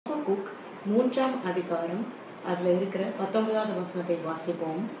ஹபக்குக் 3ஆம் அதிகாரம் அதில் இருக்கிற 19வது வசனத்தை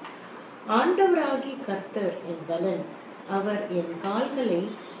வாசிப்போம். ஆண்டவராகி கர்த்தர் என் பலன், அவர் என் கால்களை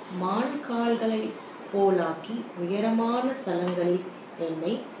மான் கால்களை போலாக்கி உயரமான ஸ்தலங்களில்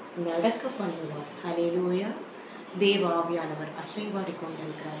என்னை நடக்க பண்ணுவார். ஹல்லேலூயா. தேவ ஆவியானவர் அசைவாடி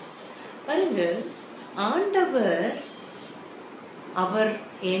கொண்டிருக்கிறார். பாருங்க, ஆண்டவர் அவர்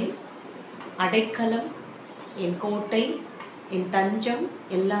என் அடைக்கலம், என் கோட்டை, என் தஞ்சம்,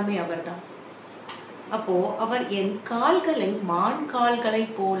 எல்லாமே அவர்தான். அப்போ அவர் என் கால்களை மான் கால்களை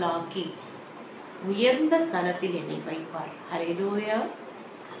போலாக்கி உயர்ந்த ஸ்தலத்தில் என்னை வைப்பார். ஹல்லேலூயா.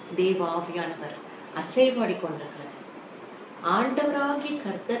 தேவ ஆவியானவர் அசைவாடி கொண்டிருக்கிறார். ஆண்டவராகி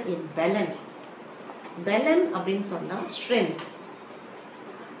கர்த்தர் என் பலன். பலன் அப்படின்னு சொன்னா ஸ்ட்ரென்த்.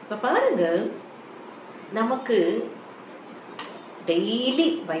 இப்ப பாருங்க, நமக்கு டெய்லி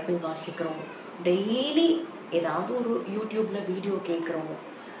பைபிள் வாசிக்கிறோம், டெய்லி ஏதாவது ஒரு யூடியூப்ல வீடியோ கேட்குறோம்,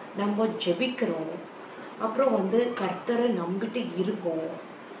 நம்ம ஜெபிக்கிறோம், அப்புறம் கர்த்தரை நம்பிட்டு இருக்கோம்.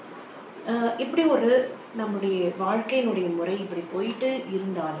 இப்படி ஒரு நம்முடைய வாழ்க்கையினுடைய முறை இப்படி போயிட்டு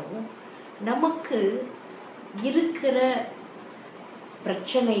இருந்தாலும் நமக்கு இருக்கிற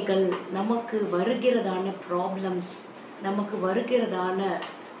பிரச்சனைகள், நமக்கு வருகிறதான ப்ராப்ளம்ஸ், நமக்கு வருகிறதான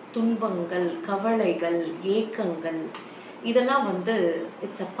துன்பங்கள், கவலைகள், ஏக்கங்கள், இதெல்லாம்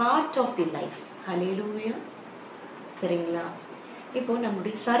it's a part of the life. ஹல்லேலூயா. சரிங்களா? இப்போ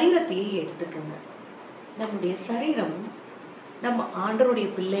நம்முடைய சரீரத்தையே எடுத்துக்கோங்க. நம்முடைய சரீரம், நம்ம ஆண்டவருடைய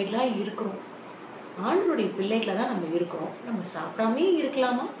பிள்ளைகளாக இருக்கிறோம். ஆண்டவருடைய பிள்ளைகளாக தான் நம்ம இருக்கிறோம். நம்ம சாப்பிடாமே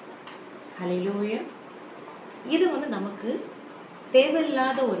இருக்கலாமா? ஹல்லேலூயா. இது நமக்கு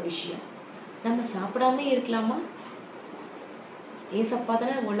தேவையில்லாத ஒரு விஷயம். நம்ம சாப்பிடாமே இருக்கலாமா? ஏசப்பா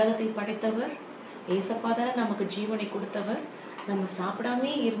தானே உலகத்தை படைத்தவர், ஏசப்பா தானே நமக்கு ஜீவனை கொடுத்தவர். நம்ம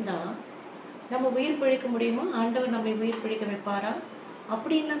சாப்பிடாமே இருந்தால் நம்ம உயிர் பிழைக்க முடியுமா? ஆண்டவர் நம்மை உயிர் பிழைக்க வைப்பாரா?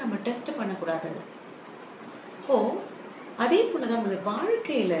 அப்படின்லாம் நம்ம டெஸ்ட் பண்ணக்கூடாதுங்க. அதே போல தான் நம்மளுடைய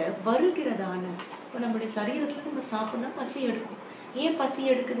வாழ்க்கையில் வருகிறதான, இப்போ நம்முடைய சரீரத்தில் நம்ம சாப்பிட்னா பசி எடுக்கும். ஏன் பசி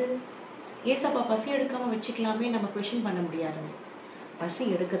எடுக்குது? ஏசப்பா பசி எடுக்காமல் வச்சுக்கலாமே, நம்ம கொஷின் பண்ண முடியாதுங்க. பசி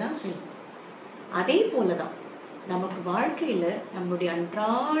எடுக்க தான் செய்யும். அதே போல தான் நமக்கு வாழ்க்கையில் நம்முடைய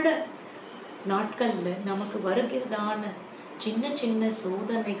அன்றாட நாட்களில் நமக்கு வருகிறதான சின்ன சின்ன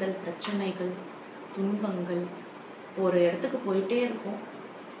சோதனைகள், பிரச்சனைகள், துன்பங்கள். ஒரு இடத்துக்கு போயிட்டே இருக்கோம்,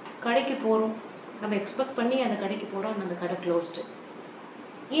 கடைக்கு போகிறோம், நம்ம எக்ஸ்பெக்ட் பண்ணி அந்த கடைக்கு போகிறோம், அந்த கடை க்ளோஸ்டு.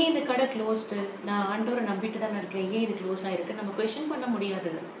 ஏன் இந்த கடை க்ளோஸ்டு? நான் ஆண்டவரை நம்பிட்டு தானே இருக்கேன், ஏன் இது க்ளோஸ் ஆகிருக்கு? நம்ம கொஷின் பண்ண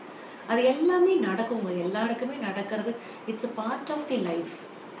முடியாது. அது எல்லாமே நடக்குங்க, எல்லாருக்குமே நடக்கிறது. It's a part of the life.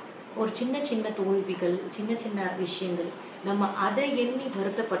 ஒரு சின்ன சின்ன தோல்விகள், சின்ன சின்ன விஷயங்கள், நம்ம அதை எண்ணி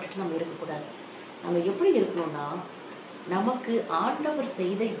வருத்தப்பட்டுட்டு நம்ம இருக்கக்கூடாது. நம்ம எப்படி இருக்கணும்னா, நமக்கு ஆண்டவர்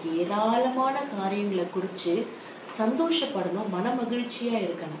செய்த ஏராளமான காரியங்களை குறித்து சந்தோஷப்படணும், மன மகிழ்ச்சியாக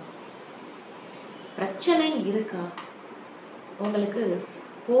இருக்கணும். பிரச்சனை இருக்கா? உங்களுக்கு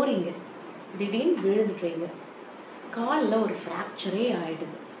போறீங்க, திடீர்னு விழுந்துட்டீங்க, காலில் ஒரு ஃப்ராக்சரே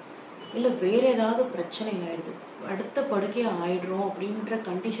ஆகிடுது, இல்லை வேறு ஏதாவது பிரச்சனை ஆகிடுது, அடுத்த படுக்கையாக ஆயிடுறோம் அப்படின்ற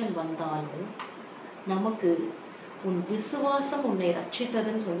கண்டிஷன் வந்தாலும் நமக்கு உன் விசுவாசம் உன்னை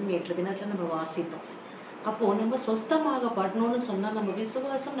ரட்சித்ததுன்னு சொல்லி நேற்று தினத்தில் நம்ம வாசித்தோம். அப்போது நம்ம சொஸ்தமாகப்படணும்னு சொன்னால் நம்ம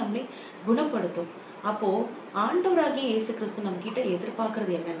விசுவாசம் நம்மை குணப்படுத்தும். அப்போது ஆண்டவராகிய இயேசு கிறிஸ்து நம்மக்கிட்ட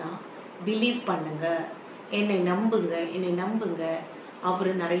எதிர்பார்க்குறது என்னென்னா, பிலீவ் பண்ணுங்க, என்னை நம்புங்க, என்னை நம்புங்க.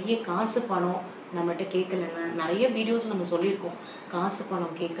 அவர் நிறைய காசு பணம் நம்மகிட்ட கேட்கலைங்க. நிறைய வீடியோஸ் நம்ம சொல்லியிருக்கோம், காசு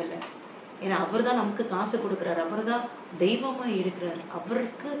பணம் கேட்கல. ஏன்னா அவர் தான் நமக்கு காசு கொடுக்குறாரு, அவர் தான் தெய்வமாக இருக்கிறார்,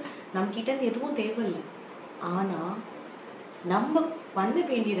 அவருக்கு நம்மக்கிட்டேருந்து எதுவும் தேவையில்லை. ஆனால் நம்ம பண்ண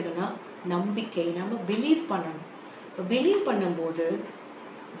வேண்டியது என்னன்னா நம்பிக்கை. நம்ம பிலீவ் பண்ணணும். இப்போ பிலீவ் பண்ணும்போது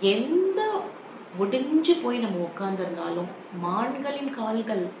எந்த ஒடிஞ்சு போய் நம்ம உட்காந்துருந்தாலும் மான்களின்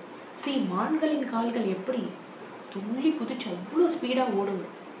கால்கள், மான்களின் கால்கள் எப்படி துள்ளி குதிச்சு அவ்வளோ ஸ்பீடாக ஓடுங்க.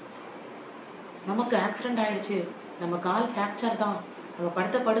 நமக்கு ஆக்சிடெண்ட் ஆகிடுச்சு, நம்ம கால் ஃப்ராக்சர் தான், நம்ம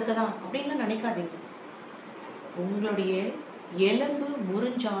படுத்த படுக்க தான் அப்படின்லாம் நினைக்காதீங்க. உங்களுடைய எலும்பு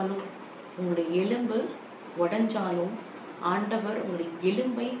முறிஞ்சாலும், உங்களுடைய எலும்பு உடஞ்சாலும் ஆண்டவர் உங்களுடைய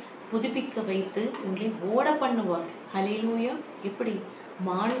எலும்பை புதுப்பிக்க வைத்து உங்களை ஓட பண்ணுவார். ஹல்லேலூயா. எப்படி?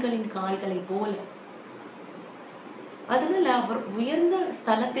 மான்களின் கால்களை போல. அதனால அவர் உயர்ந்த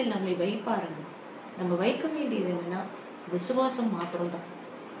ஸ்தலத்தில் நம்மை வைப்பாருங்க. நம்ம வைக்க வேண்டியது என்னன்னா விசுவாசம் மாத்திரம்தான்.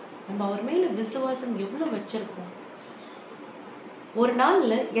 நம்ம அவர் மேல விசுவாசம் எவ்வளோ வச்சிருக்கோம்? ஒரு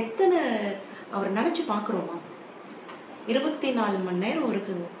நாளில் எத்தனை அவர் நினச்சி பார்க்குறோமா? 24 மணி நேரம்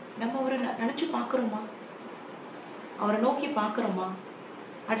இருக்குங்க. நம்ம அவரை நினச்சி பார்க்குறோமா? அவரை நோக்கி பார்க்குறோமா?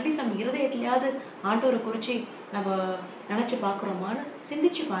 அட்லீஸ்ட் நம்ம இருதயத்துலையாவது ஆண்டவரை குறித்து நம்ம நினச்சி பார்க்குறோமான்னு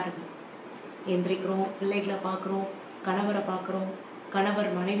சிந்திச்சு பாருங்கள். எந்திரிக்கிறோம், பிள்ளைகளை பார்க்குறோம், கணவரை பார்க்குறோம், கணவர்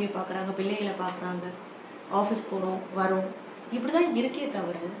மனைவியை பார்க்குறாங்க, பிள்ளைகளை பார்க்குறாங்க, ஆஃபீஸ் போகிறோம் வரோம், இப்படி தான் இருக்கே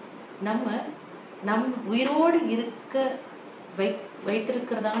தவிர நம்ம உயிரோடு இருக்க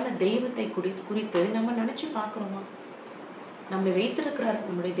வைத்திருக்கிறதான தெய்வத்தை குறித்து நம்ம நினச்சி பார்க்குறோமா? நம்மளை வைத்திருக்கிறார்,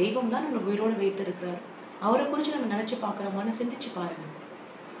 நம்மளுடைய தெய்வம் தான் நம்மளை உயிரோடு வைத்திருக்கிறார், அவரை குறித்து நம்ம நினச்சி பார்க்குறோமான்னு சிந்திச்சு பாருங்கள்.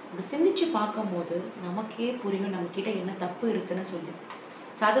 அப்படி சிந்திச்சு பார்க்கும்போது நமக்கே புரியும் நம்மக்கிட்ட என்ன தப்பு இருக்குன்னு சொல்லி.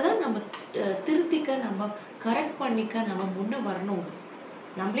 ஸோ அதுதான் நம்ம திருத்திக்க, நம்ம கரெக்ட் பண்ணிக்க நம்ம முன்னே வரணுங்க.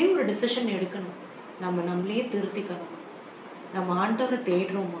 நம்மளே ஒரு டிசிஷன் எடுக்கணும், நம்மளே திருத்திக்கணும். நம்ம ஆண்டவரை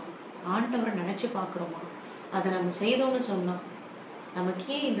தேடுறோமா, ஆண்டவரை நினச்சி பார்க்குறோமா, அதை நம்ம செய்தோன்னு சொன்னால்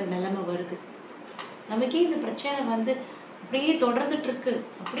நமக்கே இந்த நிலைமை வருது, நமக்கே இந்த பிரச்சனை வந்து அப்படியே தொடர்ந்துட்டுருக்கு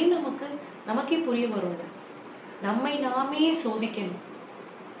அப்படின்னு நமக்கே புரிய வருங்க. நம்மை நாமே சோதிக்கணும்.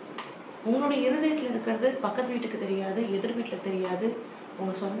 உங்களுடைய இருதயத்தில் இருக்கிறது பக்கத்து வீட்டுக்கு தெரியாது, எதிர் வீட்டில் தெரியாது,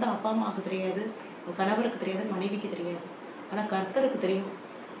 உங்கள் சொந்த அப்பா அம்மாவுக்கு தெரியாது, உங்கள் கணவருக்கு தெரியாது, மனைவிக்கு தெரியாது. ஆனால் கர்த்தருக்கு தெரியும்.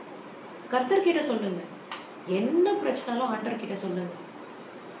 கர்த்தர்கிட்ட சொல்லுங்கள். என்ன பிரச்சனாலும் ஆண்டவர்கிட்ட சொல்லுங்கள்.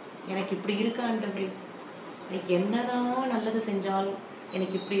 எனக்கு இப்படி இருக்கு ஆண்டவரே, எனக்கு என்னதான் நல்லது செஞ்சாலும்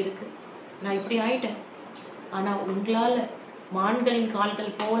எனக்கு இப்படி இருக்குது, நான் இப்படி ஆயிட்டேன். ஆனால் உங்களால் மான்களின்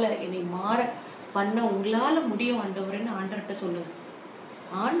கால்கள் போல என்னை மாற பண்ண உங்களால் முடியும் ஆண்டவரேன்னு ஆண்டவர்கிட்ட சொல்லுங்கள்.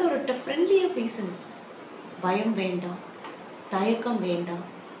 ஆண்டவர்கிட்ட ஃப்ரெண்ட்லியாக பேசுங்க. பயம் வேண்டாம், தயக்கம் வேண்டாம்.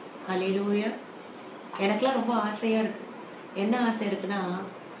 ஹல்லேலூயா. எனக்கெலாம் ரொம்ப ஆசையாக இருக்குது. என்ன ஆசை இருக்குன்னா,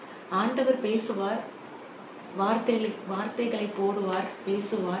 ஆண்டவர் பேசுவார், வார்த்தைகளை போடுவார்,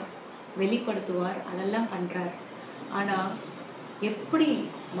 பேசுவார், வெளிப்படுத்துவார், அதெல்லாம் பண்ணுறார். ஆனால் எப்படி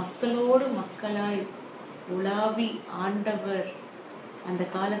மக்களோடு மக்களாய் உலாவி ஆண்டவர், அந்த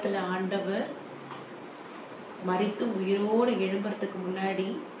காலத்தில் ஆண்டவர் மரித்து உயிரோடு எழும்புறதுக்கு முன்னாடி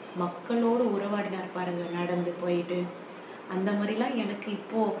மக்களோடு உறவாடினார் பாருங்க, நடந்து போயிட்டு. அந்த மாதிரிலாம் எனக்கு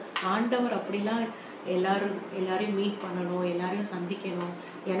இப்போது ஆண்டவர் அப்படிலாம் எல்லாரையும் மீட் பண்ணணும், எல்லாரையும் சந்திக்கணும்,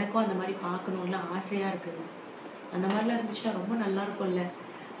 எனக்கும் அந்த மாதிரி பார்க்கணுன்லாம் ஆசையாக இருக்குங்க. அந்த மாதிரிலாம் இருந்துச்சுன்னா ரொம்ப நல்லா இருக்கும்ல.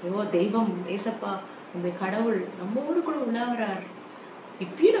 ஐயோ தெய்வம் ஏசப்பா, உங்கள் கடவுள் நம்மோடு கூட உலாவறார்,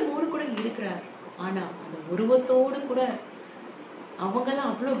 இப்பயும் நம்மோடு கூட இருக்கிறார். ஆனால் அந்த உருவத்தோடு கூட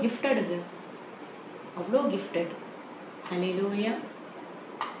அவங்கெல்லாம் அவ்வளோ கிஃப்டடுங்க, அவ்வளோ கிஃப்டட். ஹல்லேலூயா.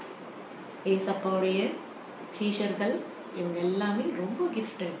 ஏசப்பாவுடைய சீஷர்கள் இவங்க எல்லாமே ரொம்ப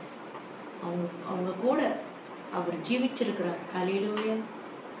கிஃப்டட். அவங்க கூட அவர் ஜீவிச்சிருக்கிறார். ஹல்லேலூயா.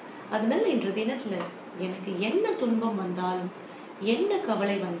 அதனால இன்று தினத்தில் எனக்கு என்ன துன்பம் வந்தாலும், என்ன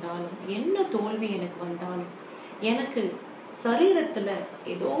கவலை வந்தாலும், என்ன தோல்வி எனக்கு வந்தாலும், எனக்கு சரீரத்தில்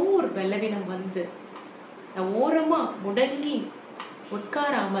ஏதோ ஒரு பலவீனம் வந்து நான் ஓரமாக முடங்கி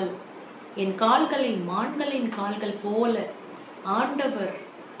உட்காராமல் என் கால்களை மான்களின் கால்கள் போல ஆண்டவர்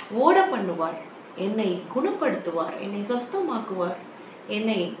ஓட பண்ணுவார், என்னை குணப்படுத்துவார், என்னை சொஸ்தமாக்குவார்,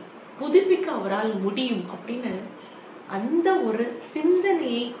 என்னை புதுப்பிக்க அவரால் முடியும் அப்படின்னு அந்த ஒரு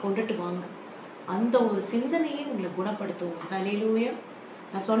சிந்தனையை கொண்டுட்டு வாங்க. அந்த ஒரு சிந்தனையை உங்களை குணப்படுத்துவோங்க. ஹல்லேலூயா.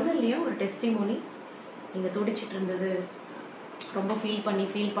 நான் சொன்னேன் இல்லையா ஒரு டெஸ்டிமோனி, நீங்கள் துடிச்சிட்டு இருந்தது, ரொம்ப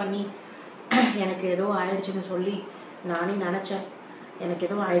ஃபீல் பண்ணி எனக்கு ஏதோ ஆயிடுச்சுன்னு சொல்லி நானே நினச்சேன், எனக்கு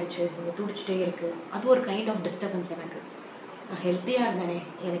ஏதோ ஆயிடுச்சு, நீங்கள் துடிச்சிட்டே இருக்குது. அது ஒரு கைண்ட் ஆஃப் டிஸ்டர்பன்ஸ். எனக்கு நான் ஹெல்த்தியாக இருந்தேனே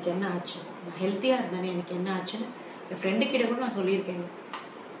எனக்கு என்ன ஆச்சு, நான் ஹெல்த்தியாக இருந்தேனே எனக்கு என்ன ஆச்சுன்னு என் ஃப்ரெண்டுக்கிட்ட கூட நான் சொல்லியிருக்கேங்க.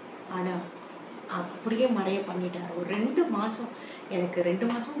 ஆனால் அப்படியே மறைய பண்ணிட்டார். ஒரு 2 மாதம், எனக்கு 2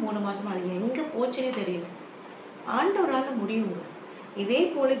 மாதம் 3 மாதம் அது எங்கே போச்சுன்னே தெரியல. ஆண்டவரால் முடியுங்க. இதே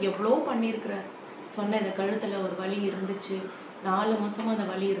போல் எவ்வளோ பண்ணியிருக்கிறார். சொன்ன இந்த கழுத்தில் ஒரு வலி இருந்துச்சு, 4 மாதமாக அந்த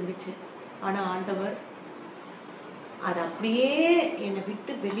வலி இருந்துச்சு. ஆனால் ஆண்டவர் அது அப்படியே என்னை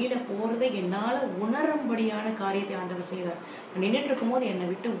விட்டு வெளியில் போகிறத என்னால் உணரும்படியான காரியத்தை ஆண்டவர் செய்தார். நான் நின்றுட்டு இருக்கும்போது என்னை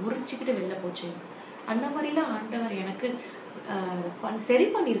விட்டு உரிச்சிக்கிட்டு வெளில போச்சுங்க. அந்த மாதிரிலாம் ஆண்டவர் எனக்கு சரி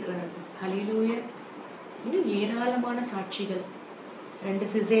பண்ணியிருக்கிறாரு. ஹல்லேலூயா. இன்னும் ஏராளமான சாட்சிகள். 2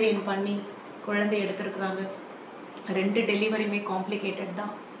 சிசேரியன் பண்ணி குழந்தை எடுத்துருக்குறாங்க. 2 டெலிவரியுமே காம்ப்ளிகேட்டட்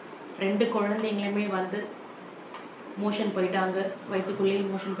தான். 2 குழந்தைங்களுமே வந்து மோஷன் போயிட்டாங்க, வயிற்றுக்குள்ளேயே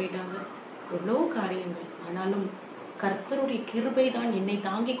மோஷன் போயிட்டாங்க. எவ்வளோ காரியங்கள். ஆனாலும் கர்த்தருடைய கிருபை தான் என்னை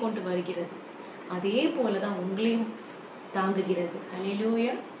தாங்கி கொண்டு வருகிறது. அதே போல தான் உங்களையும் தாங்குகிறது.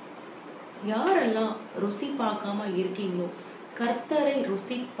 ஹல்லேலூயா. யாரெல்லாம் ருசி பார்க்காம இருக்கீங்களோ, கர்த்தரை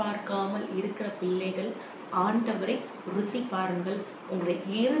ருசி பார்க்காமல் இருக்கிற பிள்ளைகள் ஆண்டவரை ருசி பாருங்கள். உங்களுடைய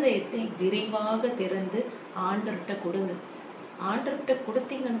இருதயத்தை விரிவாக திறந்து ஆண்டவர்கிட்ட கொடுங்க. ஆண்டவர்கிட்ட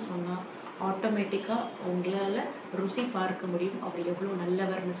கொடுத்தீங்கன்னு சொன்னால் ஆட்டோமேட்டிக்காக உங்களால் ருசி பார்க்க முடியும் அவர் எவ்வளோ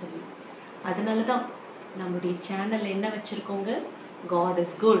நல்லவர்னு சொல்லி. அதனால தான் நம்முடைய சேனல் என்ன வச்சுருக்கோங்க, காட்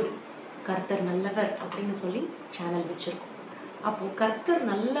இஸ் குட், கர்த்தர் நல்லவர் அப்படின்னு சொல்லி சேனல் வச்சுருக்கோம். அப்போது கர்த்தர்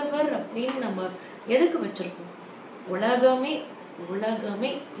நல்லவர் அப்படின்னு நம்ம எதுக்கு வச்சுருக்கோம்? உலகமே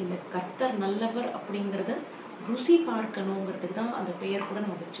இந்த கர்த்தர் நல்லவர் அப்படிங்கிறத ருசி பார்க்கணுங்கிறதுக்கு தான் அந்த பெயர் கூட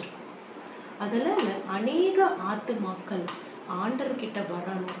நம்ம வச்சிருக்கோம். அதனால அநேக ஆத்துமாக்கள் ஆண்டவர்கிட்ட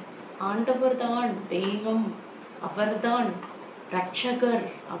வரணும். ஆண்டவர் தான் தெய்வம், அவர்தான் ரட்சகர்,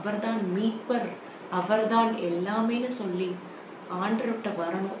 அவர்தான் மீட்பர், அவர்தான் எல்லாமேன்னு சொல்லி ஆண்டவர்கிட்ட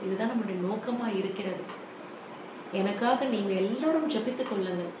வரணும். இதுதான் நம்முடைய நோக்கமா இருக்கிறது. எனக்காக நீங்க எல்லாரும் ஜெபித்துக்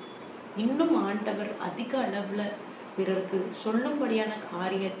கொள்ளுங்கள். இன்னும் ஆண்டவர் அதிக அளவுல பிறருக்கு சொல்லும்படியான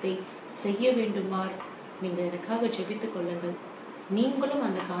காரியத்தை செய்ய வேண்டுமாறு நீங்க எனக்காக ஜெபித்துக் கொள்ளுங்கள். நீங்களும்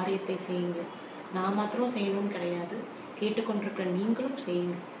அந்த காரியத்தை செய்யுங்க. நான் மாத்திரம் செய்யணும்னு கிடையாது, கேட்டுக்கொண்டிருக்கிற நீங்களும்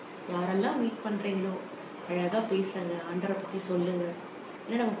செய்யுங்க. யாரெல்லாம் மீட் பண்றீங்களோ அழகா பேசுங்க, ஆண்டவரை பத்தி சொல்லுங்க.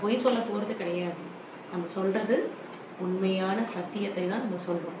 ஏன்னா நம்ம பொய் சொல்ல போறது கிடையாது. நம்ம சொல்றது உண்மையான சத்தியத்தை தான் நம்ம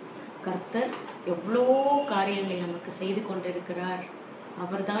சொல்றோம். கர்த்தர் எவ்வளோ காரியங்களை நமக்கு செய்து கொண்டிருக்கிறார்.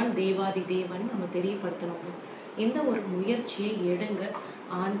 அவர்தான் தேவாதி தேவன் நம்ம தெரியப்படுத்தணுங்க. இந்த ஒரு முயற்சியை எடுங்க.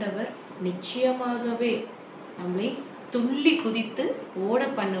 ஆண்டவர் நிச்சயமாகவே நம்மளை துள்ளி குதித்து ஓட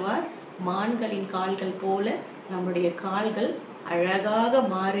பண்ணுவார். மான்களின் கால்கள் போல நம்முடைய கால்கள் அழகாக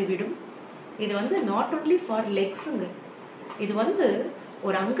மாறிவிடும். இது வந்து நாட் ஒன்லி ஃபார் லெக்ஸுங்க. இது வந்து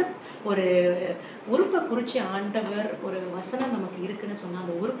ஒரு உறுப்பை குறித்து ஆண்டவர் ஒரு வசனம் நமக்கு இருக்குன்னு சொன்னால்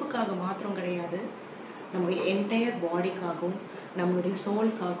அந்த உறுப்புக்காக மாத்திரம் கிடையாது. நம்முடைய என்டையர் பாடிக்காகவும், நம்மளுடைய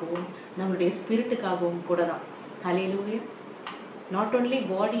சோல்காகவும், நம்மளுடைய ஸ்பிரிட்டுக்காகவும் கூட தான். ஹல்லேலூயா. Not only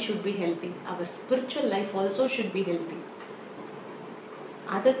body should be healthy, our spiritual life also should be healthy.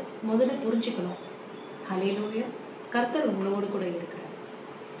 அதை முதல்ல புரிஞ்சுக்கணும். ஹல்லேலூயா. கர்த்தர் உங்களோடு கூட இருக்கிறார்.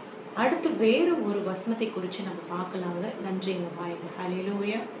 அடுத்து வேறு ஒரு வசனத்தை குறித்து நம்ம பார்க்கலாங்க. நன்றிங்க, பாய்ங்க.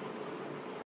 ஹல்லேலூயா.